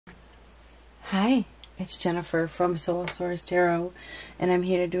Hi, it's Jennifer from Soul Source Tarot, and I'm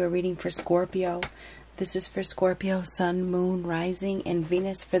here to do a reading for Scorpio. This is for Scorpio, Sun, Moon, Rising, and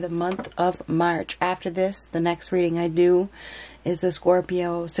Venus for the month of March. After this, the next reading I do is the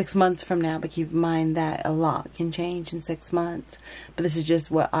Scorpio 6 months from now, but keep in mind that a lot can change in 6 months. But this is just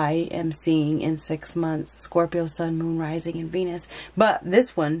what I am seeing in 6 months. Scorpio, Sun, Moon, Rising, and Venus. But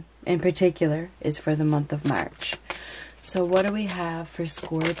this one in particular is for the month of March. So what do we have for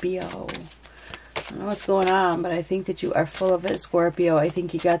Scorpio? I don't know what's going on, but I think that you are full of it, Scorpio. I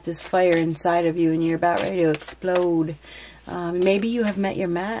think you got this fire inside of you and you're about ready to explode. Maybe you have met your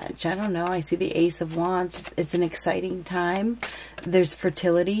match. I don't know. I see the Ace of Wands. It's an exciting time. There's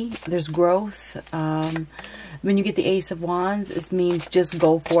fertility. There's growth. When you get the Ace of Wands, it means just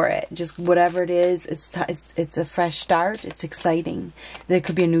go for it. Just whatever it is, it's a fresh start. It's exciting. There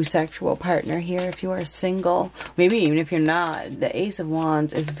could be a new sexual partner here if you are single. Maybe even if you're not. The Ace of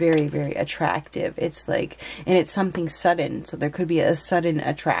Wands is very, very attractive. It's like, and it's something sudden. So there could be a sudden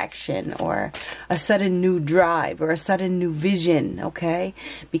attraction or a sudden new drive or a sudden new vision, okay?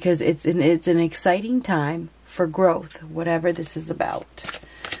 Because it's an exciting time for growth, whatever this is about.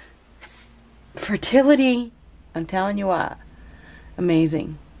 Fertility. I'm telling you what,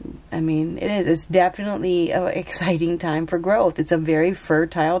 amazing. I mean, it is. It's definitely an exciting time for growth. It's a very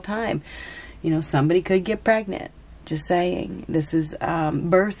fertile time. You know, somebody could get pregnant. Just saying. This is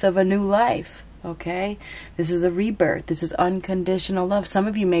birth of a new life. Okay? This is a rebirth. This is unconditional love. Some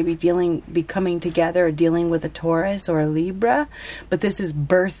of you may be coming together or dealing with a Taurus or a Libra, but this is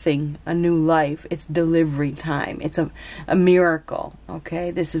birthing a new life. It's delivery time. It's a miracle.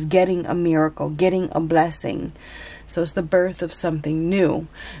 Okay? This is getting a miracle, getting a blessing. So it's the birth of something new.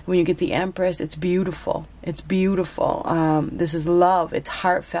 When you get the Empress, it's beautiful. It's beautiful. This is love. It's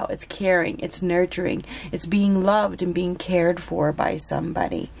heartfelt. It's caring. It's nurturing. It's being loved and being cared for by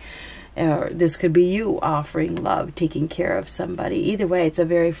somebody. Or this could be you offering love, taking care of somebody. Either way, it's a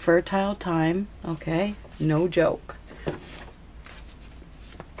very fertile time. Okay? No joke.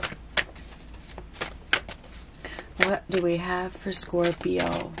 What do we have for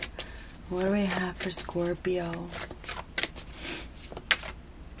Scorpio? What do we have for Scorpio?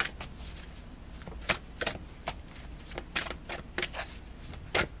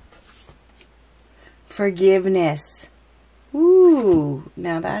 Forgiveness. Ooh,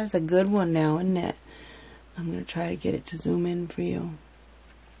 now that is a good one now, isn't it? I'm going to try to get it to zoom in for you.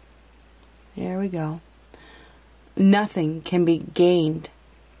 There we go. Nothing can be gained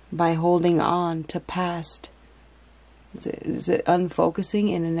by holding on to past. Is it unfocusing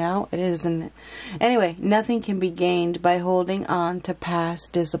in and out? It isn't. Anyway, nothing can be gained by holding on to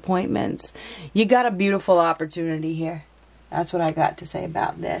past disappointments. You got a beautiful opportunity here. That's what I got to say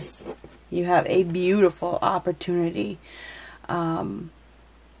about this. You have a beautiful opportunity.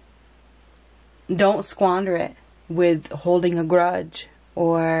 Don't squander it with holding a grudge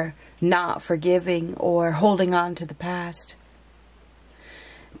or not forgiving or holding on to the past.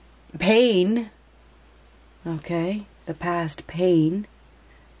 Pain, okay, the past pain,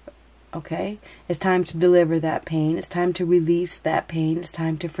 okay, it's time to deliver that pain. It's time to release that pain. It's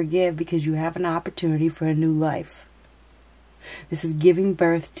time to forgive because you have an opportunity for a new life. This is giving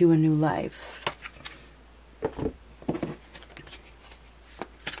birth to a new life.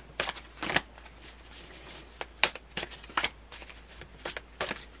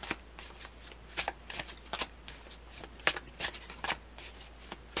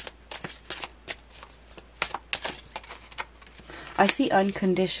 I see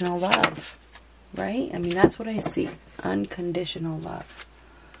unconditional love, right? I mean, that's what I see. Unconditional love.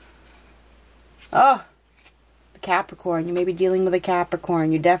 Oh, the Capricorn. You may be dealing with a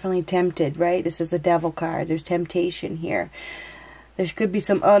Capricorn. You're definitely tempted, right? This is the Devil card. There's temptation here. There could be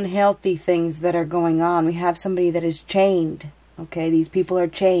some unhealthy things that are going on. We have somebody that is chained, okay? These people are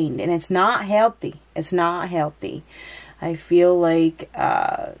chained, and it's not healthy. It's not healthy. I feel like,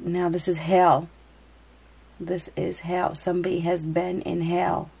 now this is hell. This is hell. Somebody has been in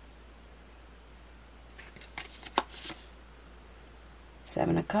hell.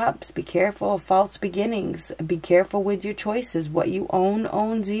 Seven of Cups. Be careful of false beginnings. Be careful with your choices. What you own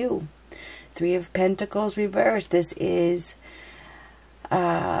owns you. Three of Pentacles reversed. This is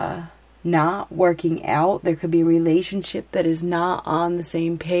not working out. There could be a relationship that is not on the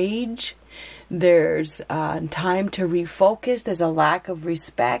same page. There's time to refocus. There's a lack of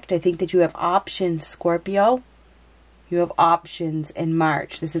respect. I think that you have options, Scorpio. You have options in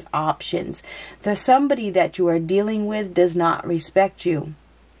March. This is options. There's somebody that you are dealing with does not respect you.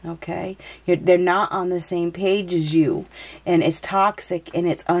 Okay, they're not on the same page as you, and it's toxic and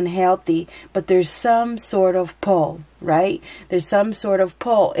it's unhealthy, but there's some sort of pull, right? There's some sort of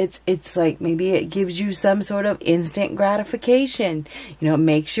pull. It's like maybe it gives you some sort of instant gratification. You know, it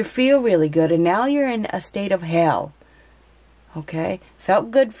makes you feel really good, and now you're in a state of hell. Okay, felt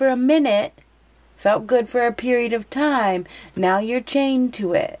good for a minute, felt good for a period of time. Now you're chained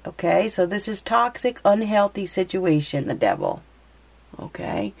to it. Okay, so this is toxic, unhealthy situation, the devil.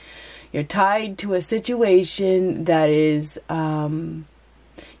 Okay, you're tied to a situation that is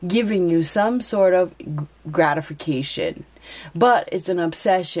giving you some sort of gratification, but it's an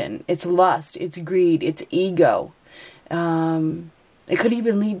obsession, it's lust, it's greed, it's ego. It could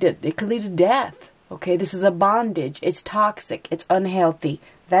even lead to death. Okay, this is a bondage. It's toxic. It's unhealthy.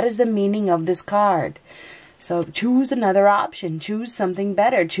 That is the meaning of this card. So choose another option. Choose something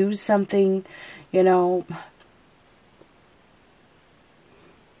better. Choose something, you know,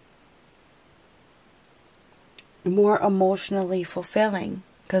 more emotionally fulfilling,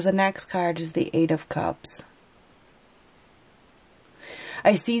 because the next card is the Eight of Cups.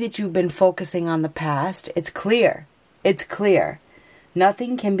 I see that you've been focusing on the past. It's clear. It's clear.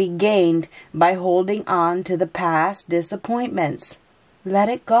 Nothing can be gained by holding on to the past disappointments. Let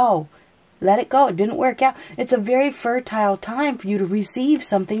it go. Let it go. It didn't work out. It's a very fertile time for you to receive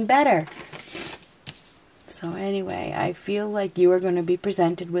something better. So anyway, I feel like you are going to be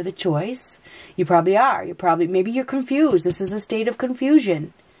presented with a choice. You probably are. Maybe you're confused. This is a state of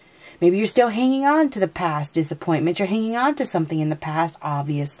confusion. Maybe you're still hanging on to the past disappointments. You're hanging on to something in the past,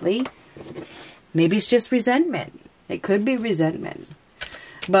 obviously. Maybe it's just resentment. It could be resentment.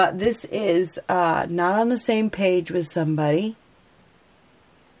 But this is not on the same page with somebody.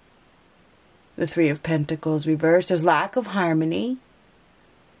 The Three of Pentacles reversed. There's lack of harmony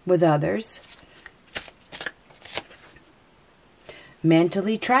with others.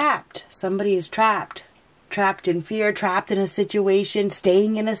 Mentally trapped. Somebody is trapped. Trapped in fear, trapped in a situation,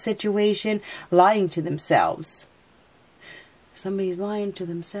 staying in a situation, lying to themselves. Somebody's lying to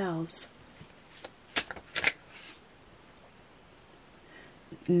themselves.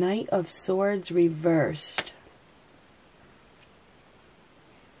 Knight of Swords reversed.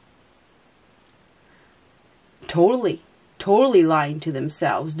 Totally lying to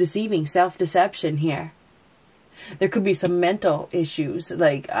themselves, deceiving, self-deception here. There could be some mental issues,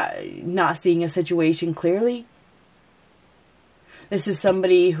 like not seeing a situation clearly. This is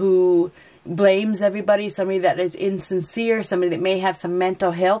somebody who blames everybody, somebody that is insincere, somebody that may have some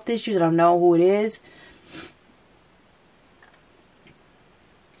mental health issues. I don't know who it is.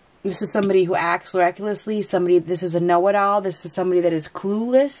 This is somebody who acts recklessly. This is a know-it-all. This is somebody that is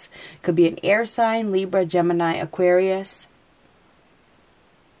clueless. Could be an air sign, Libra, Gemini, Aquarius.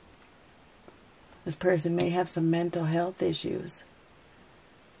 This person may have some mental health issues.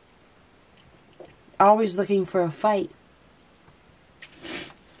 Always looking for a fight.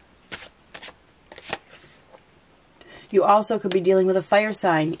 You also could be dealing with a fire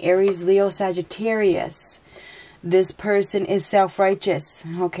sign, Aries, Leo, Sagittarius. This person is self-righteous.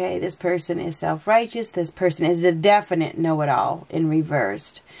 Okay, this person is self-righteous. This person is the definite know-it-all in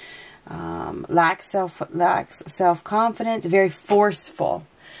reversed. Lacks self-confidence, very forceful.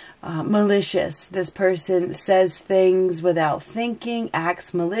 Malicious. This person says things without thinking,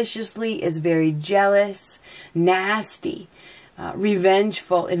 acts maliciously, is very jealous, nasty,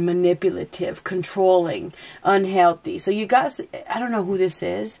 revengeful and manipulative, controlling, unhealthy. So you got, I don't know who this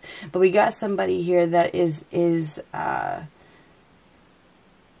is, but we got somebody here that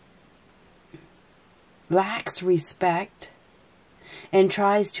lacks respect and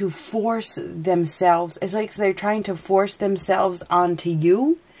tries to force themselves. It's like they're trying to force themselves onto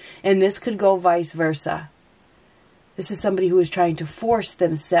you. And this could go vice versa. This is somebody who is trying to force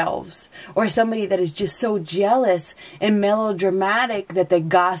themselves. Or somebody that is just so jealous and melodramatic that they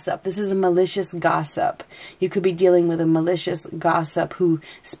gossip. This is a malicious gossip. You could be dealing with a malicious gossip who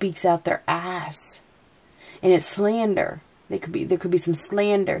speaks out their ass. And it's slander. There could be some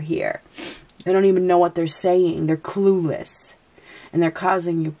slander here. They don't even know what they're saying. They're clueless. And they're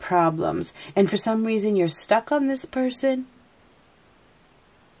causing you problems. And for some reason you're stuck on this person.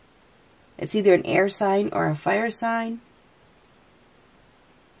 It's either an air sign or a fire sign.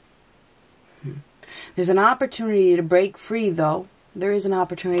 There's an opportunity to break free, though. There is an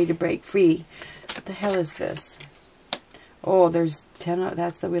opportunity to break free. What the hell is this? Oh, there's 10.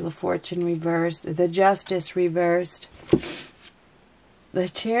 That's the Wheel of Fortune reversed. The Justice reversed. The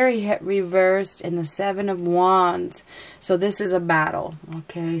Chariot reversed. And the Seven of Wands. So this is a battle.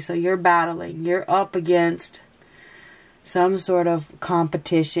 Okay, so you're battling. You're up against some sort of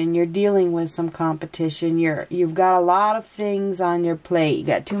competition. You're dealing with some competition. You've got a lot of things on your plate. You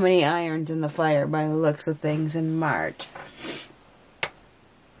got too many irons in the fire by the looks of things in March.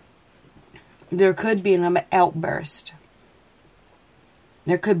 There could be an outburst.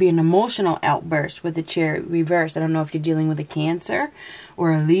 There could be an emotional outburst with the Chariot reverse. I don't know if you're dealing with a Cancer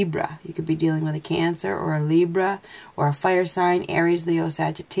or a Libra. You could be dealing with a Cancer or a Libra or a fire sign, Aries, Leo,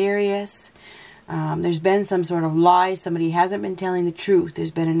 Sagittarius. There's been some sort of lie. Somebody hasn't been telling the truth.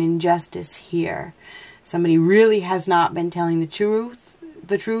 There's been an injustice here. Somebody really has not been telling the truth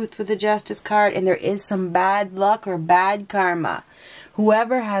with the Justice card. And there is some bad luck or bad karma.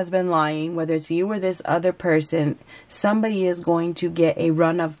 Whoever has been lying, whether it's you or this other person, somebody is going to get a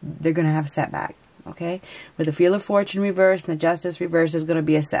run of, they're going to have a setback. Okay? With the Wheel of Fortune reverse and the Justice reverse, is going to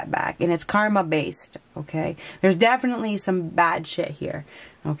be a setback. And it's karma based. Okay? There's definitely some bad shit here.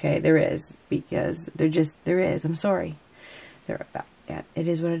 Okay? There is. Because there is. I'm sorry. Yeah, it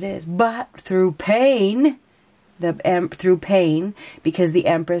is what it is. But through pain, because the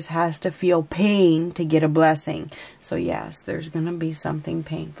Empress has to feel pain to get a blessing. So yes, there's going to be something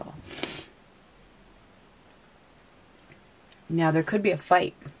painful. Now there could be a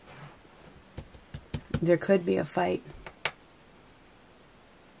fight. There could be a fight.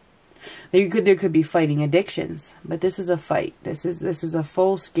 There could be fighting addictions, but this is a fight. This is a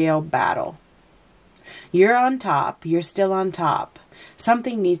full-scale battle. You're on top. You're still on top.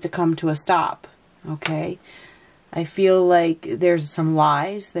 Something needs to come to a stop. Okay? I feel like there's some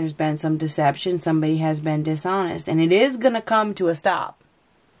lies. There's been some deception. Somebody has been dishonest. And it is going to come to a stop.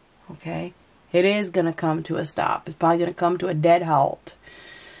 Okay? It is going to come to a stop. It's probably going to come to a dead halt.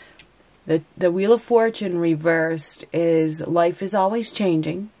 The Wheel of Fortune reversed is life is always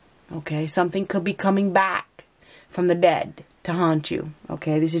changing. Okay? Something could be coming back from the dead to haunt you.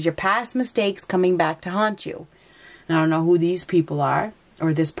 Okay? This is your past mistakes coming back to haunt you. And I don't know who these people are.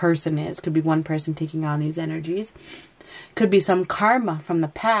 Or this person is. Could be one person taking on these energies. Could be some karma from the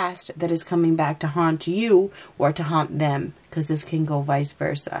past that is coming back to haunt you or to haunt them. Because this can go vice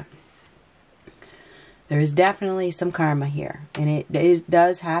versa. There is definitely some karma here. And it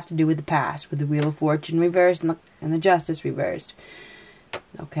does have to do with the past. With the Wheel of Fortune reversed and the Justice reversed.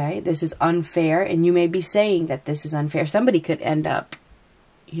 Okay. This is unfair. And you may be saying that this is unfair. Somebody could end up,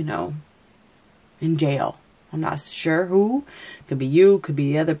 you know, in jail. I'm not sure who. Could be you, could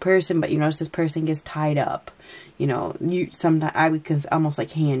be the other person, but you notice this person gets tied up. You know, sometimes I would consider almost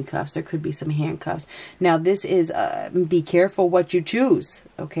like handcuffs. There could be some handcuffs. Now, this is be careful what you choose.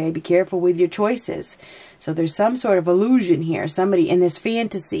 Okay, be careful with your choices. So there's some sort of illusion here. Somebody in this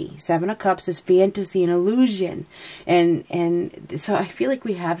fantasy. 7 of Cups is fantasy and illusion. And so I feel like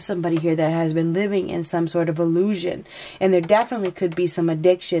we have somebody here that has been living in some sort of illusion. And there definitely could be some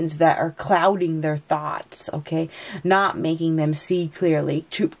addictions that are clouding their thoughts. Okay, not making them see clearly,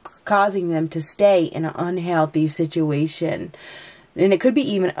 causing them to stay in an unhealthy situation. And it could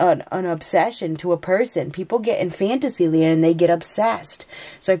be even an obsession to a person. People get in fantasy land and they get obsessed.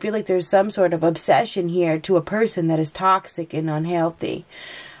 So I feel like there's some sort of obsession here to a person that is toxic and unhealthy.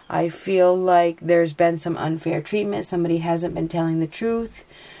 I feel like there's been some unfair treatment. Somebody hasn't been telling the truth.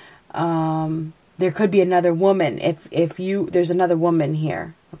 There could be another woman. There's another woman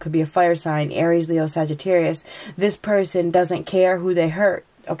here. It could be a fire sign, Aries, Leo, Sagittarius. This person doesn't care who they hurt.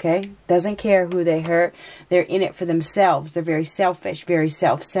 Okay? Doesn't care who they hurt. They're in it for themselves. They're very selfish, very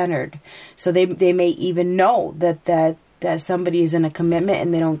self-centered. So they may even know that somebody is in a commitment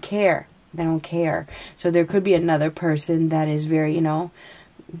and they don't care. They don't care. So there could be another person that is very, you know,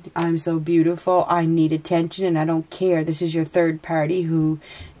 I'm so beautiful. I need attention and I don't care. This is your third party who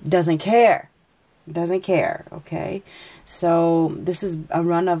doesn't care. Doesn't care. Okay? So this is a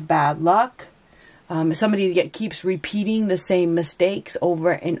run of bad luck. Somebody keeps repeating the same mistakes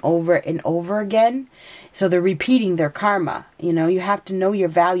over and over and over again. So they're repeating their karma. You know, you have to know your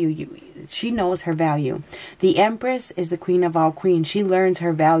value. She knows her value. The Empress is the queen of all queens. She learns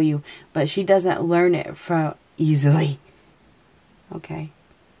her value, but she doesn't learn it easily. Okay.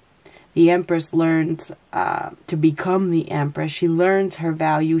 The Empress learns to become the Empress. She learns her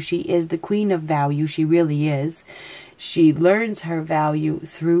value. She is the queen of value. She really is. She learns her value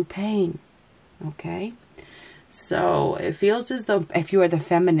through pain. Okay, so it feels as though if you are the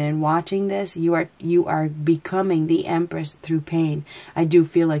feminine watching this, you are becoming the Empress through pain. I do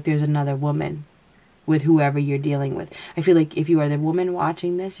feel like there's another woman with whoever you're dealing with. I feel like if you are the woman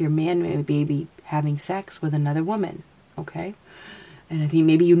watching this, your man may be having sex with another woman. Okay, and I think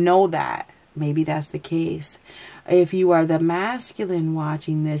maybe you know that. Maybe that's the case. If you are the masculine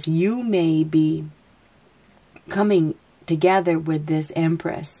watching this, you may be coming together with this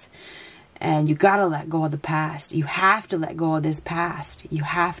Empress. And you gotta let go of the past. You have to let go of this past. You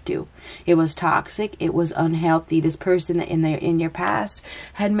have to. It was toxic. It was unhealthy. This person in your past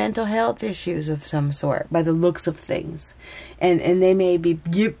had mental health issues of some sort, by the looks of things. And they may be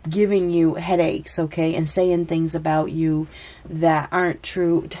giving you headaches, okay, and saying things about you that aren't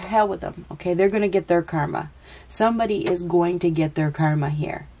true. To hell with them, okay? They're going to get their karma. Somebody is going to get their karma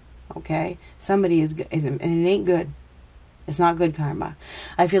here, okay? Somebody is, and it ain't good. It's not good karma.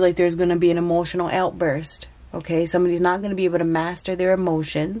 I feel like there's going to be an emotional outburst, okay? Somebody's not going to be able to master their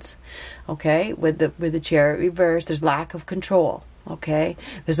emotions, okay? With the Chariot reverse, there's lack of control. Okay,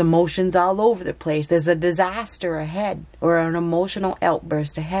 there's emotions all over the place. There's a disaster ahead, or an emotional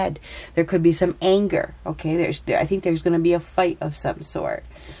outburst ahead. There could be some anger. Okay, I think there's going to be a fight of some sort.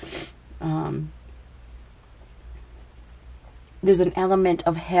 There's an element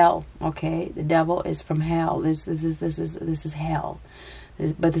of hell. Okay, the devil is from hell. This is hell.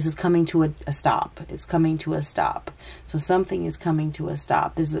 But this is coming to a stop. It's coming to a stop. So something is coming to a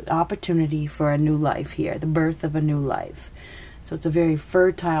stop. There's an opportunity for a new life here, the birth of a new life. So it's a very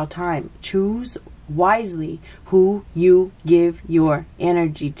fertile time. Choose wisely who you give your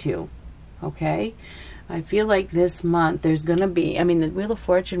energy to. Okay? I feel like this month there's going to be, I mean, the Wheel of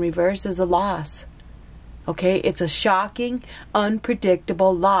Fortune reverse is a loss. Okay? It's a shocking,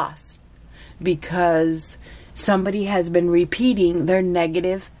 unpredictable loss. Because somebody has been repeating their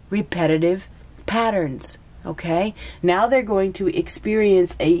negative, repetitive patterns. Okay? Now they're going to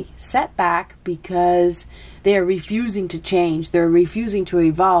experience a setback because they are refusing to change. They're refusing to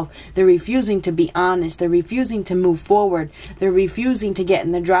evolve. They're refusing to be honest. They're refusing to move forward. They're refusing to get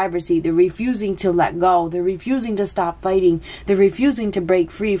in the driver's seat. They're refusing to let go. They're refusing to stop fighting. They're refusing to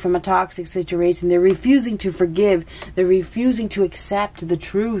break free from a toxic situation. They're refusing to forgive. They're refusing to accept the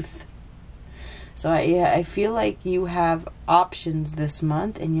truth. So I feel like you have options this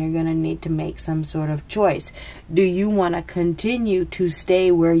month, and you're going to need to make some sort of choice. Do you want to continue to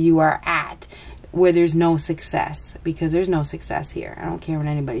stay where you are at, where there's no success? Because there's no success here. I don't care what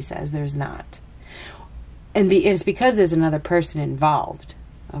anybody says. There's not. And it's because there's another person involved.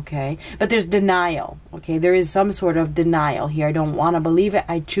 Okay? But there's denial. Okay? There is some sort of denial here. I don't want to believe it.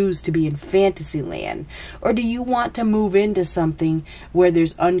 I choose to be in fantasy land. Or do you want to move into something where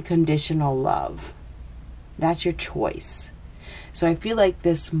there's unconditional love? That's your choice. So I feel like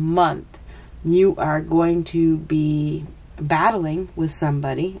this month you are going to be battling with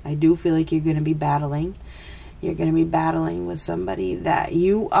somebody. I do feel like you're going to be battling. You're going to be battling with somebody that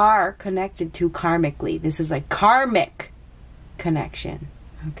you are connected to karmically. This is a karmic connection.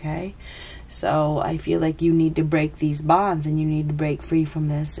 Okay, so I feel like you need to break these bonds, and you need to break free from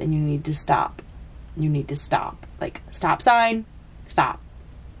this, and you need to stop. You need to stop. Like, stop sign, stop.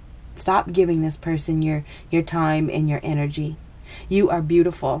 Stop giving this person your time and your energy. You are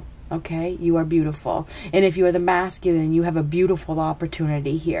beautiful, okay? You are beautiful. And if you are the masculine, you have a beautiful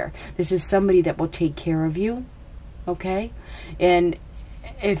opportunity here. This is somebody that will take care of you, okay? And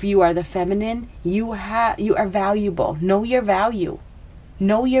if you are the feminine, you are valuable. Know your value.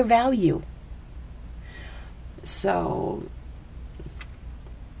 Know your value. So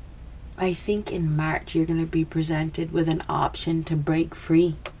I think in March you're going to be presented with an option to break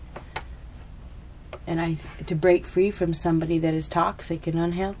free. And to break free from somebody that is toxic and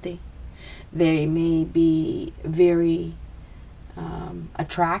unhealthy. They may be very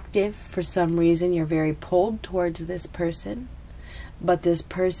attractive for some reason. You're very pulled towards this person. But this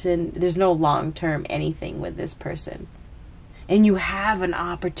person, there's no long-term anything with this person. And you have an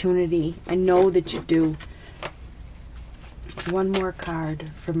opportunity. I know that you do. One more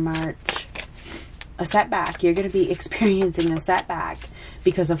card for March. A setback. You're going to be experiencing a setback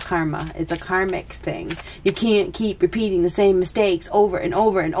because of karma. It's a karmic thing. You can't keep repeating the same mistakes over and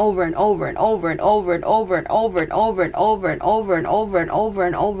over and over and over and over and over and over and over and over and over and over and over and over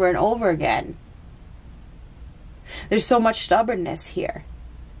and over and over again. There's so much stubbornness here.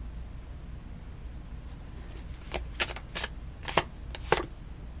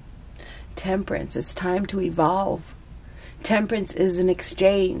 Temperance. It's time to evolve. Temperance is an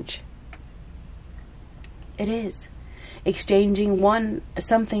exchange. It is. Exchanging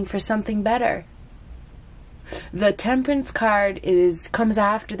something for something better. The Temperance card comes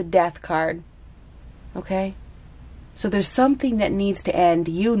after the Death card. Okay? So there's something that needs to end.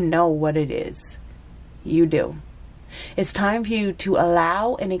 You know what it is. You do. It's time for you to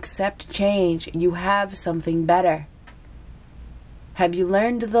allow and accept change. You have something better. Have you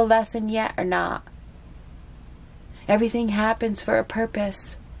learned the lesson yet or not? Everything happens for a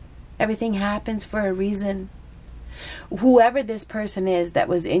purpose. Everything happens for a reason. Whoever this person is that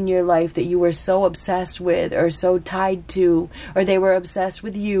was in your life that you were so obsessed with or so tied to, or they were obsessed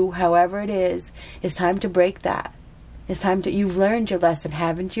with you, however it is, it's time to break that. It's time to, you've learned your lesson,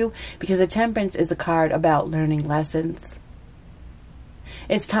 haven't you? Because the Temperance is a card about learning lessons.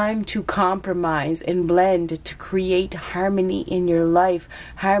 It's time to compromise and blend to create harmony in your life,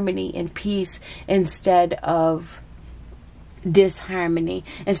 harmony and peace, instead of disharmony,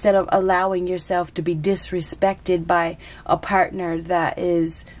 instead of allowing yourself to be disrespected by a partner that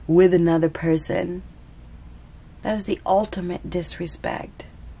is with another person. That is the ultimate disrespect.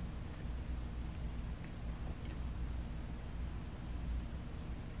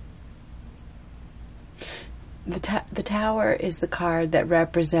 The Tower is the card that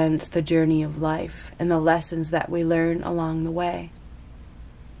represents the journey of life and the lessons that we learn along the way.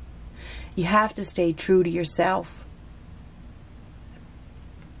 You have to stay true to yourself.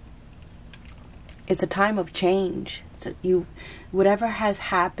 It's a time of change. Whatever has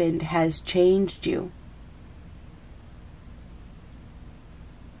happened has changed you.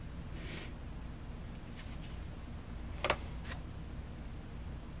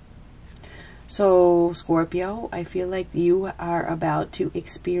 So, Scorpio, I feel like you are about to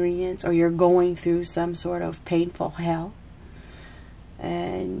experience, or you're going through some sort of painful hell.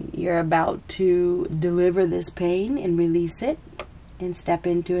 And you're about to deliver this pain and release it and step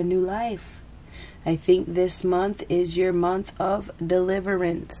into a new life. I think this month is your month of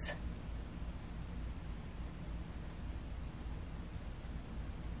deliverance.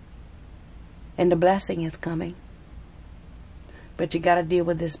 And a blessing is coming. But you got to deal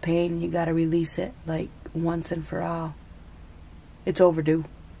with this pain. You got to release it, like, once and for all. It's overdue.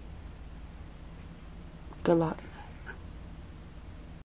 Good luck.